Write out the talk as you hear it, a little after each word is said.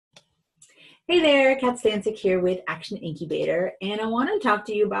Hey there, Kat Stancic here with Action Incubator, and I want to talk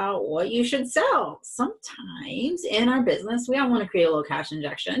to you about what you should sell. Sometimes in our business, we all want to create a little cash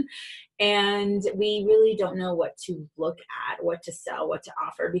injection, and we really don't know what to look at, what to sell, what to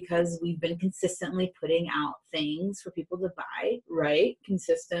offer, because we've been consistently putting out things for people to buy, right?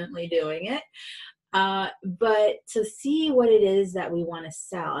 Consistently doing it. But to see what it is that we want to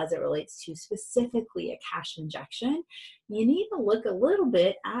sell as it relates to specifically a cash injection, you need to look a little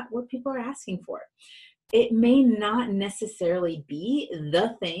bit at what people are asking for. It may not necessarily be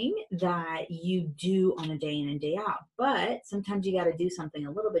the thing that you do on a day in and day out, but sometimes you got to do something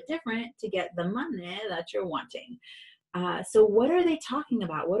a little bit different to get the money that you're wanting. So what are they talking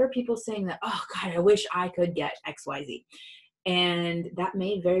about? What are people saying that, oh God, I wish I could get XYZ? And that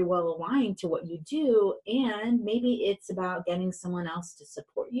may very well align to what you do. And maybe it's about getting someone else to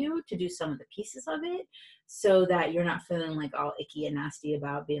support you to do some of the pieces of it so that you're not feeling like all icky and nasty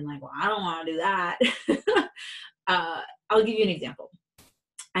about being like, well, I don't want to do that. uh, I'll give you an example.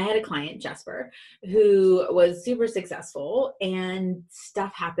 I had a client, Jasper, who was super successful and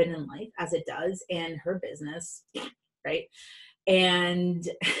stuff happened in life as it does, and her business, right? And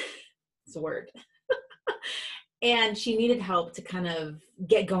it's a word. And she needed help to kind of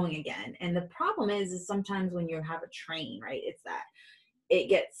get going again. And the problem is sometimes when you have a train, right, it's that it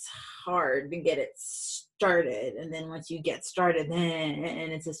gets hard to get it started. And then once you get started, then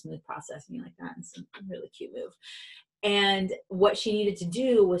and it's a smooth process and you like that. And it's a really cute move. And what she needed to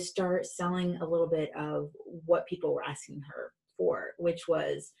do was start selling a little bit of what people were asking her for, which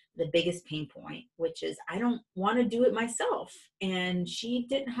was the biggest pain point, which is I don't want to do it myself. And she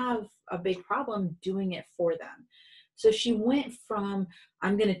didn't have a big problem doing it for them. So she went from,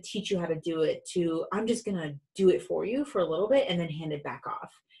 I'm going to teach you how to do it, to I'm just going to do it for you for a little bit and then hand it back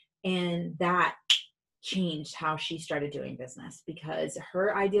off. And that changed how she started doing business because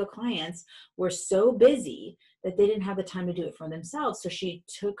her ideal clients were so busy that they didn't have the time to do it for themselves. So she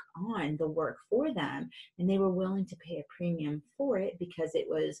took on the work for them and they were willing to pay a premium for it because it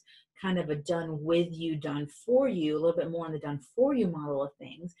was kind of a done with you, done for you, a little bit more on the done for you model of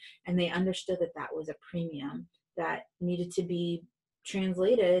things. And they understood that that was a premium that needed to be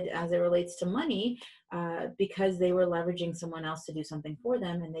translated as it relates to money because they were leveraging someone else to do something for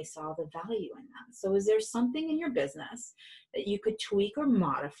them and they saw the value in that. So is there something in your business that you could tweak or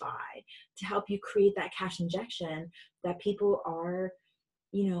modify to help you create that cash injection that people are,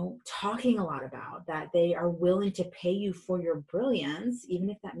 talking a lot about, that they are willing to pay you for your brilliance, even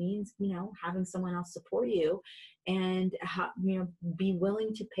if that means, having someone else support you and, be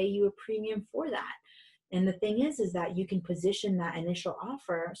willing to pay you a premium for that? And the thing is that you can position that initial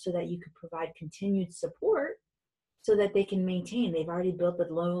offer so that you could provide continued support so that they can maintain. They've already built the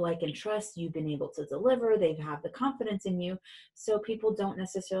low, like, and trust. You've been able to deliver. They have the confidence in you. So people don't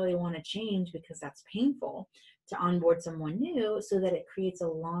necessarily want to change because that's painful to onboard someone new so that it creates a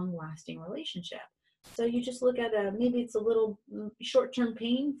long lasting relationship. So you just look at maybe it's a little short-term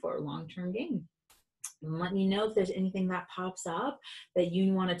pain for a long-term gain. And let me know if there's anything that pops up that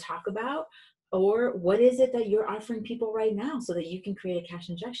you want to talk about, or what is it that you're offering people right now so that you can create a cash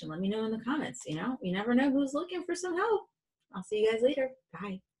injection. Let me know in the comments. You never know who's looking for some help. I'll see you guys later.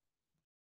 Bye.